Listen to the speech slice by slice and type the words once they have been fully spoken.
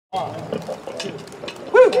1, 2,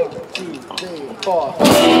 woo! 1, 2, 3, 4.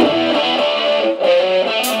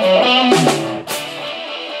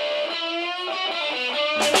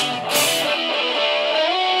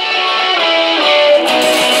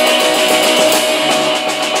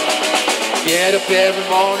 Get up every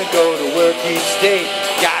morning, go to work each day.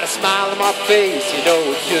 Got a smile on my face, you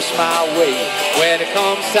know it's just my way. When it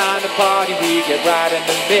comes time to party, we get right in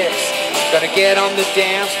the mix. Gonna get on the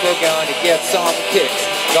dance floor, gonna get some kicks.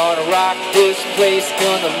 Gonna rock this place,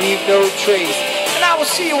 gonna leave no trace. And I will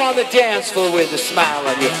see you on the dance floor with a smile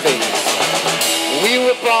on your face. We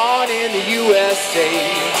were born in the USA,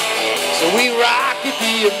 so we rock it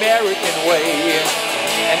the American way.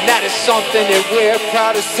 And that is something that we're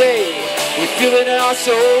proud to say. We feel it in our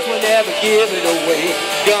souls, we'll never give it away.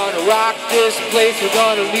 Gonna rock this place, we're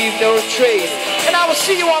gonna leave no trace. And I will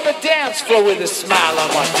see you on the dance floor with a smile on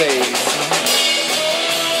my face.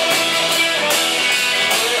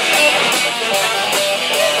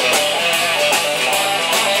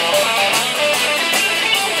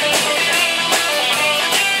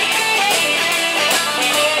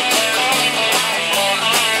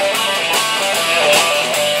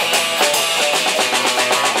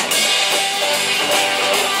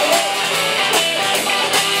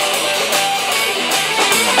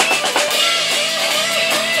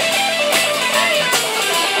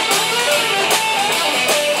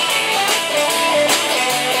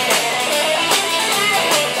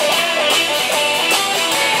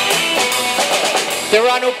 There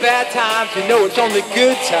are no bad times, you know it's only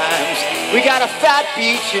good times. We got a fat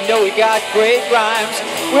beach, you know we got great rhymes.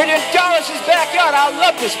 We're in Doris's backyard, I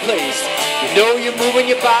love this place. You know you're moving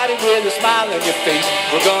your body with a smile on your face.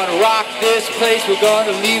 We're gonna rock this place, we're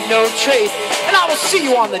gonna leave no trace. And I will see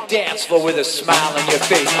you on the dance floor with a smile on your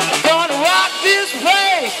face. Gonna rock this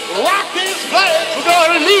place, rock this place. We're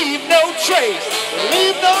gonna leave no trace,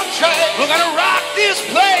 leave no trace. We're gonna rock this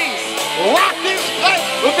place, rock this place.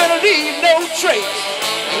 We're gonna leave no trace,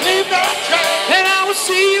 leave no trace. And I will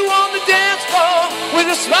see you on the dance floor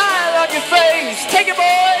with a smile on your face. Take it,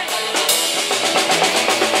 boys.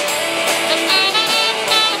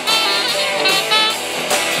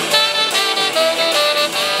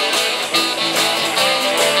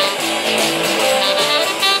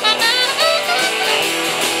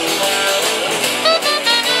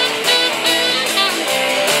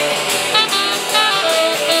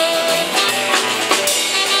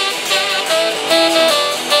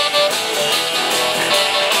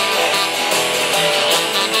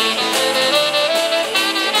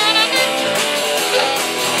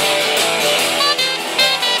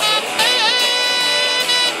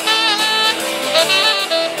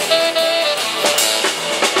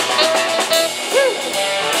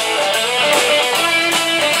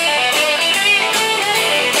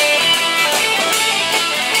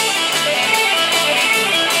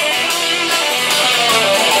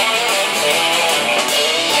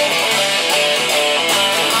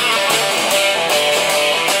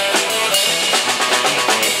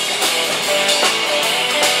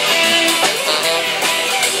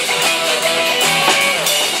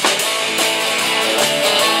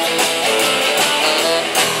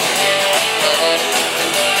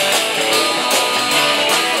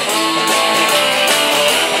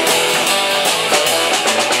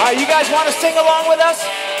 You guys want to sing along with us?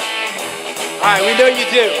 All right, we know you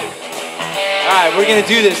do. All right, we're going to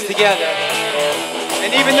do this together.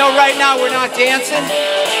 And even though right now we're not dancing,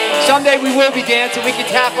 someday we will be dancing. We can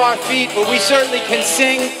tap our feet, but we certainly can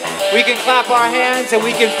sing. We can clap our hands, and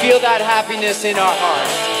we can feel that happiness in our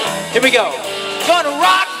hearts. Here we go. Gonna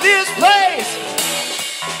rock this place.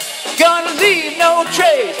 Gonna leave no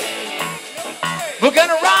trace. We're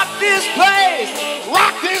gonna rock this place.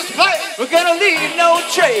 Rock this place. We're gonna leave no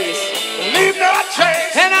trace. Leave no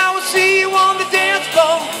trace. And I will see you on the dance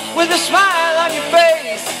floor with a smile on your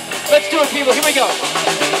face. Let's do it, people. Here we go.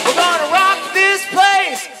 We're gonna rock this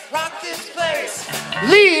place. Rock this place.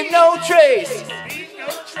 Leave no trace. Leave no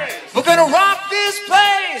trace. We're gonna rock this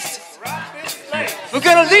place. Rock this place. We're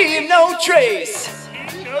gonna leave no trace.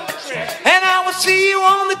 Leave no trace. And I will see you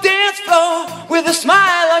on the dance floor with a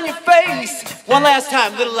smile on your face. One last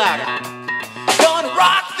time, a little louder. Gonna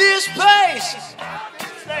rock this place.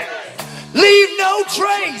 Leave no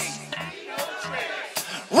trace.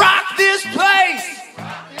 Rock this place.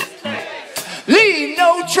 Leave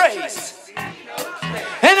no trace.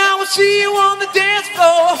 And I will see you on the dance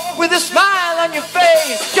floor with a smile on your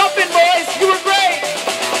face. Jump in, boys. You were great.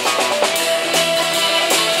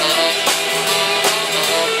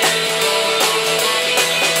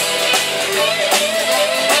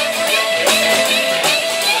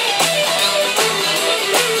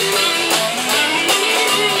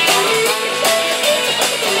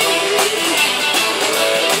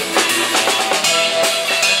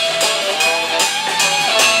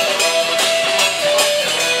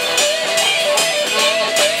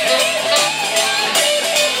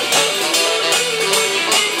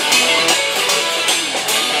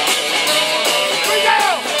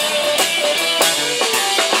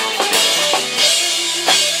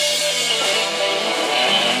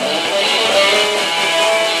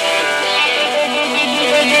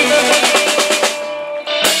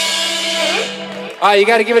 All right, you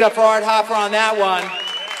got to give it up for Art Hopper on that one.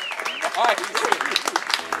 All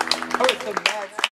right.